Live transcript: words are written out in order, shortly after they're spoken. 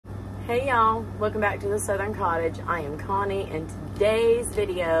Hey y'all, welcome back to the Southern Cottage. I am Connie and today's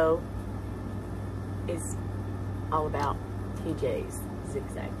video is all about TJ's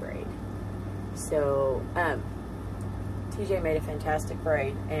zigzag braid. So TJ made a fantastic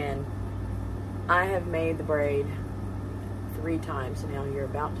braid and I have made the braid 3 times now. You're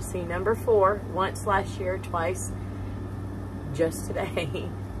about to see number 4, once last year, twice just today.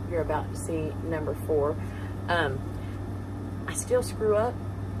 You're about to see number 4. I still screw up,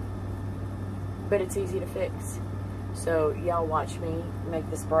 but it's easy to fix. So y'all watch me make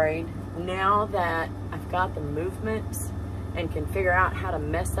this braid. Now that I've got the movements and can figure out how to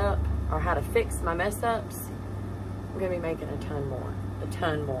mess up or how to fix my mess ups, I'm gonna be making a ton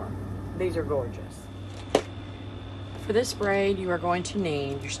more. These are gorgeous. For this braid, you are going to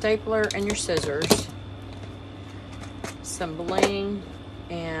need your stapler and your scissors, some bling,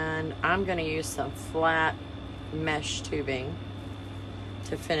 and I'm gonna use some flat mesh tubing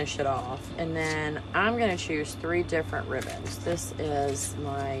to finish it off. And then I'm gonna choose 3 different ribbons. This is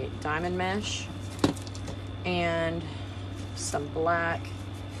my diamond mesh and some black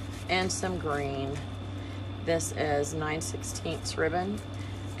and some green. This is 9/16 ribbon,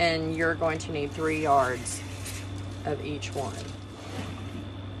 and you're going to need 3 yards of each one.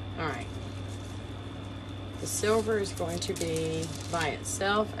 All right, the silver is going to be by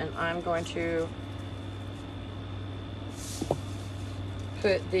itself, and I'm going to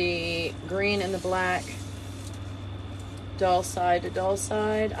put the green and the black dull side to dull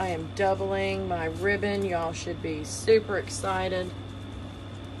side. I am doubling my ribbon. Y'all should be super excited.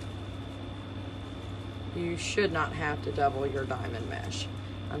 You should not have to double your diamond mesh.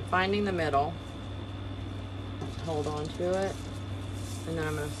 I'm finding the middle, hold on to it, and then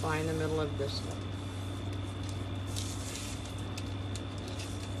I'm going to find the middle of this one.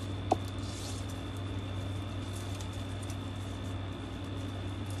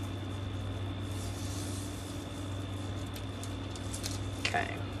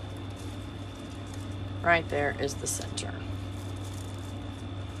 Okay, right there is the center.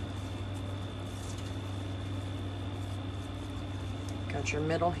 Got your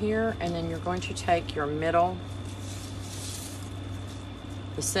middle here, and then you're going to take your middle,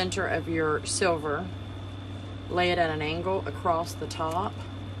 the center of your silver, lay it at an angle across the top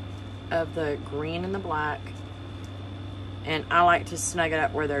of the green and the black, and I like to snug it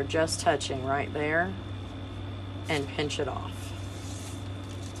up where they're just touching right there and pinch it off.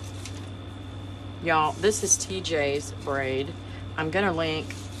 Y'all, this is TJ's braid. I'm gonna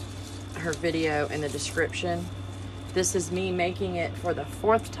link her video in the description. This is me making it for the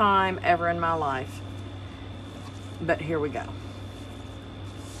 4th time ever in my life. But here we go.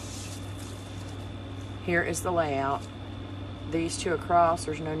 Here is the layout. These 2 across,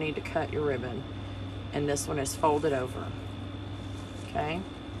 there's no need to cut your ribbon. And this one is folded over. Okay?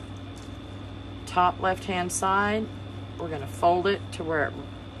 Top left-hand side, we're gonna fold it to where it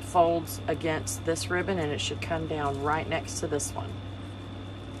folds against this ribbon, and it should come down right next to this one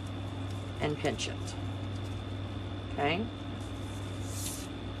and pinch it. Okay,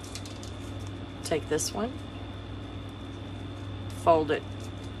 take this one, fold it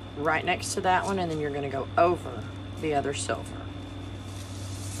right next to that one, and then you're going to go over the other silver.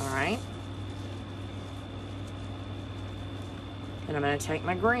 All right, and I'm going to take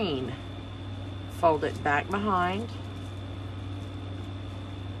my green, fold it back behind,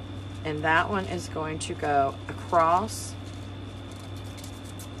 and that one is going to go across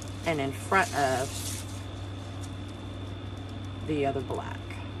and in front of the other black.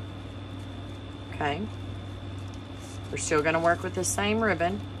 Okay, we're still going to work with the same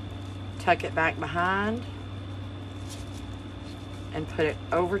ribbon. Tuck it back behind and put it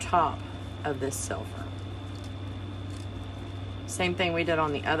over top of this silver. Same thing we did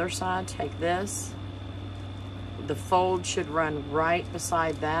on the other side. Take this, the fold should run right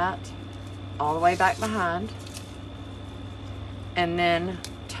beside that, all the way back behind, and then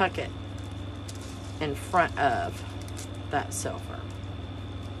tuck it in front of that silver.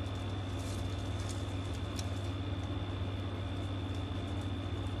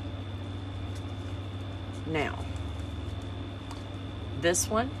 Now, this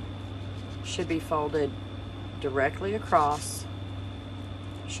one should be folded directly across.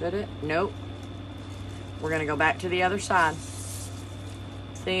 Should it? Nope. We're gonna go back to the other side.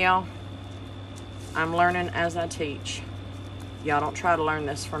 See y'all? I'm learning as I teach. Y'all don't try to learn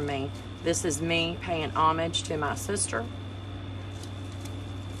this from me. This is me paying homage to my sister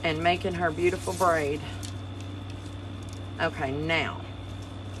and making her beautiful braid. Okay, now,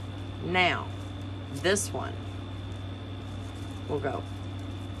 this one will go.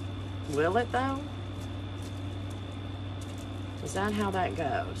 Will it though? Is that how that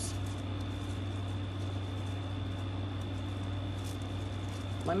goes?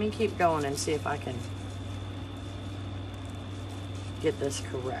 let me keep going and see if I can get this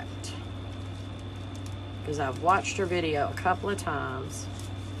correct. Because I've watched her video a couple of times.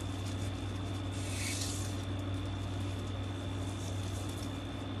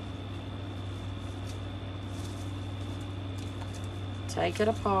 Take it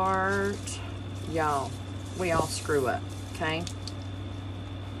apart. Y'all, we all screw up, okay?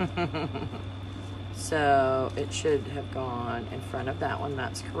 So it should have gone in front of that one.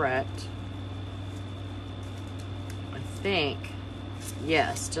 That's correct. I think,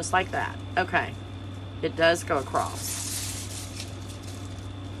 yes, just like that. Okay, it does go across.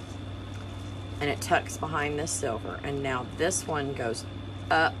 And it tucks behind this silver. And now this one goes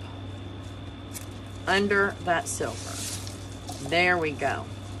up under that silver. There we go.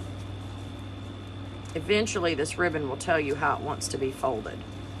 Eventually this ribbon will tell you how it wants to be folded.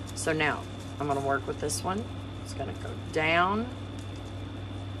 So now I'm going to work with this one. It's going to go down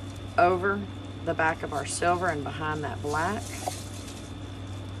over the back of our silver and behind that black.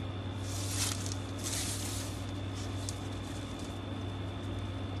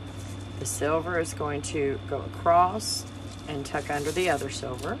 The silver is going to go across and tuck under the other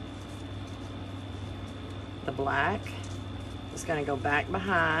silver. The black is going to go back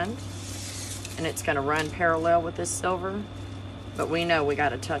behind, and it's going to run parallel with this silver, but we know we got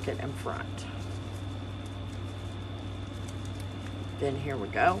to tuck it in front. Then here we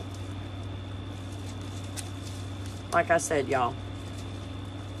go. Like I said, y'all,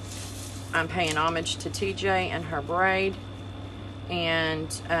 I'm paying homage to TJ and her braid and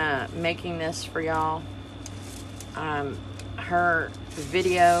making this for y'all. Her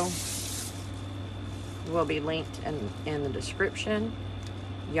video will be linked in the description.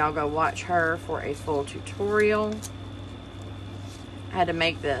 Y'all go watch her for a full tutorial. I had to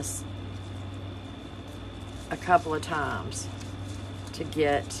make this a couple of times to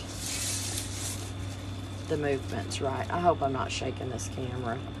get the movements right. I hope I'm not shaking this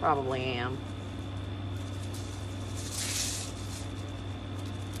camera. I probably am.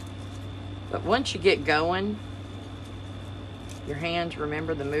 But once you get going, your hands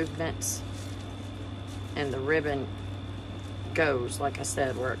remember the movements, and the ribbon goes, like I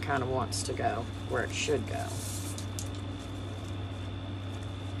said, where it kind of wants to go, where it should go.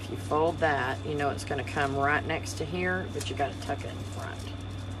 If you fold that, you know it's going to come right next to here, but you got to tuck it in front.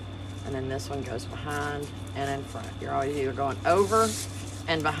 And then this one goes behind and in front. You're always either going over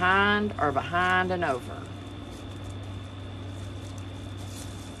and behind or behind and over.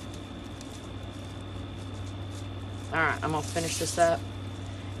 All right, I'm going to finish this up,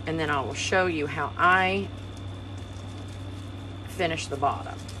 and then I will show you how I finish the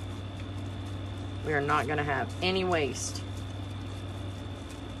bottom. We are not going to have any waste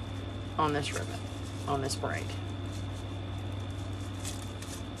on this ribbon, on this braid.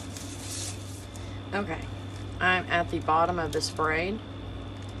 Okay, I'm at the bottom of this braid.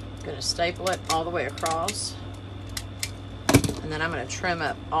 I'm going to staple it all the way across, and then I'm going to trim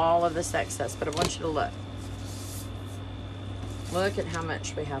up all of this excess, but I want you to look. Look at how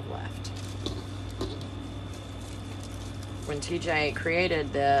much we have left. When TJ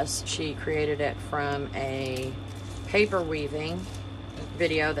created this, she created it from a paper weaving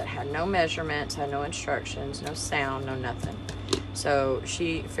video that had no measurements, had no instructions, no sound, no nothing. So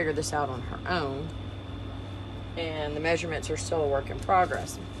she figured this out on her own, and the measurements are still a work in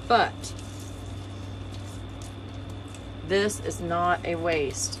progress. But this is not a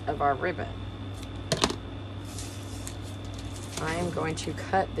waste of our ribbon. I am going to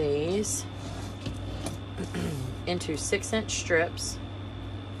cut these into 6-inch strips.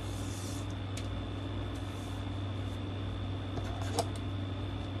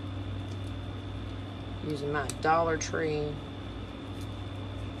 Using my Dollar Tree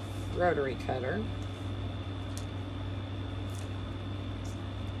rotary cutter.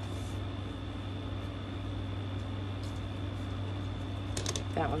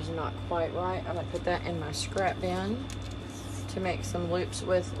 That one's not quite right. I'm going to put that in my scrap bin to make some loops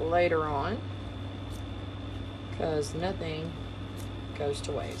with later on, because nothing goes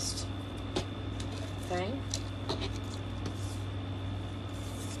to waste. Okay.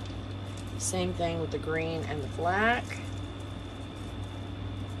 Same thing with the green and the black.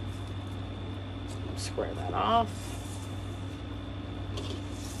 Square that off.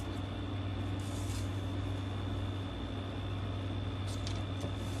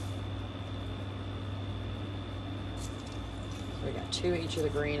 So we got 2 each of the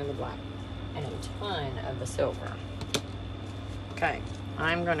green and the black, and a ton of the silver. Okay,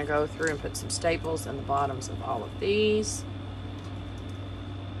 I'm going to go through and put some staples in the bottoms of all of these.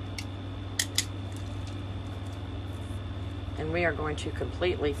 And we are going to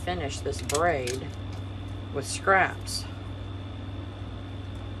completely finish this braid with scraps.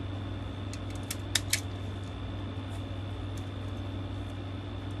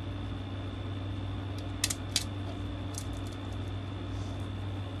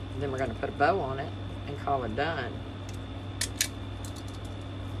 Then we're going to put a bow on it and call it done.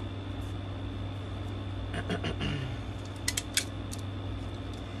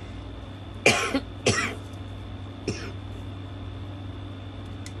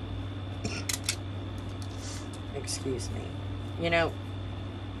 Excuse me. You know,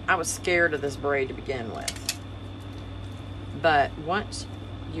 I was scared of this braid to begin with. But once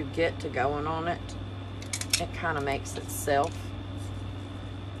you get to going on it, it kind of makes itself.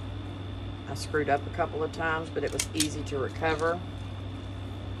 I screwed up a couple of times, but it was easy to recover.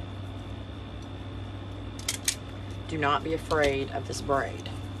 Do not be afraid of this braid.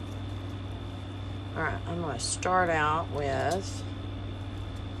 All right, I'm going to start out with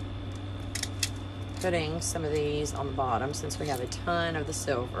putting some of these on the bottom since we have a ton of the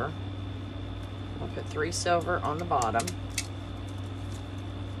silver. I'll put 3 silver on the bottom.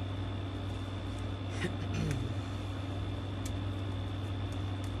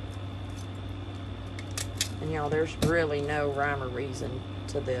 And y'all, there's really no rhyme or reason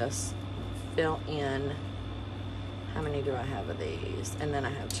to this. Fill in, how many do I have of these? And then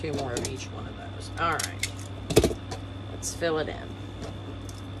I have 2 more of each one of those. All right, let's fill it in.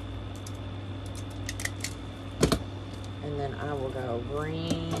 And then I will go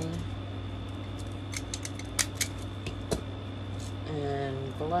green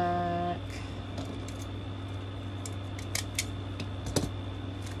and black.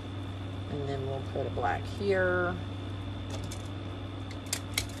 And then we'll put a black here.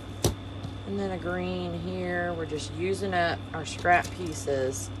 And then a green here. We're just using up our scrap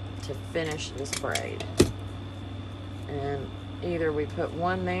pieces to finish this braid. And either we put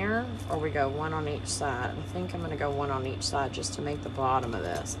 1 there or we go 1 on each side. I think I'm going to go 1 on each side just to make the bottom of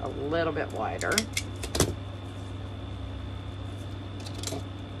this a little bit wider.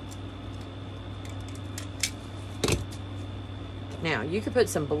 Now, you could put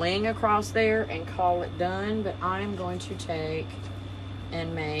some bling across there and call it done, but I'm going to take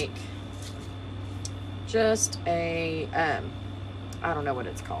and make just a, I don't know what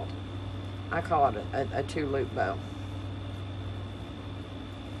it's called. I call it a 2-loop bow.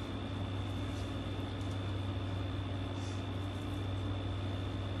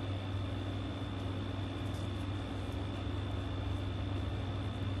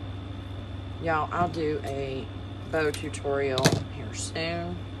 Y'all, I'll do a bow tutorial here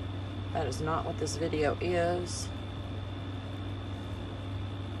soon. That is not what this video is.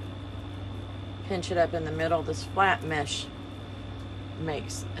 Pinch it up in the middle. This flat mesh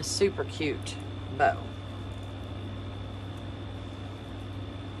makes a super cute bow.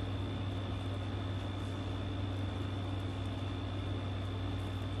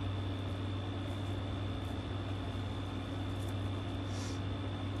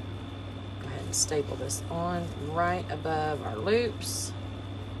 Staple this on right above our loops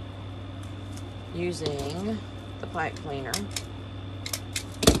using the pipe cleaner,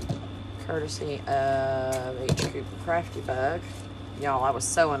 courtesy of H. Cooper Crafty Bug. Y'all, I was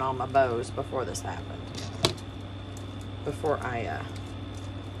sewing on my bows before this happened, before I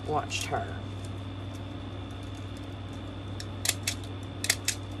watched her.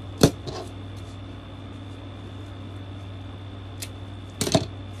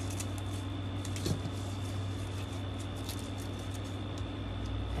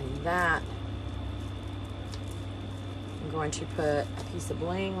 That I'm going to put a piece of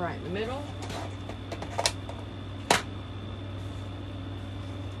bling right in the middle.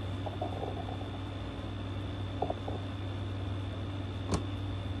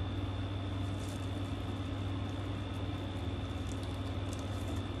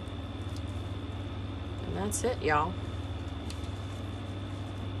 And that's it, y'all.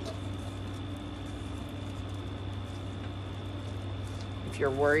 If you're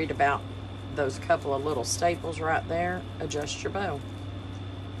worried about those couple of little staples right there, adjust your bow.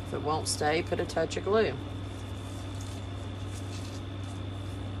 If it won't stay, put a touch of glue.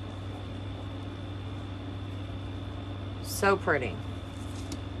 So pretty.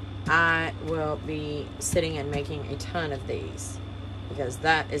 I will be sitting and making a ton of these because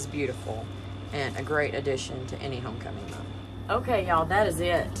that is beautiful and a great addition to any homecoming mum. Okay, y'all, that is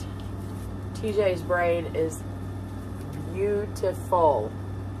it. TJ's braid is beautiful.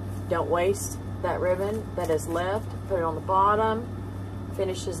 Don't waste that ribbon that is left. Put it on the bottom.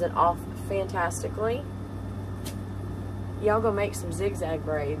 Finishes it off fantastically. y'all go make some zigzag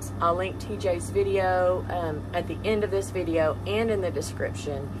braids. I'll link TJ's video at the end of this video and in the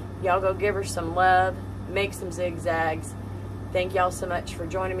description. Y'all go give her some love, make some zigzags. Thank y'all so much for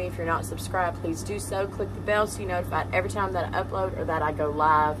joining me. If you're not subscribed, please do so. Click the bell so you're notified every time that I upload or that I go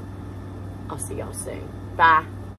live. I'll see y'all soon. Bye.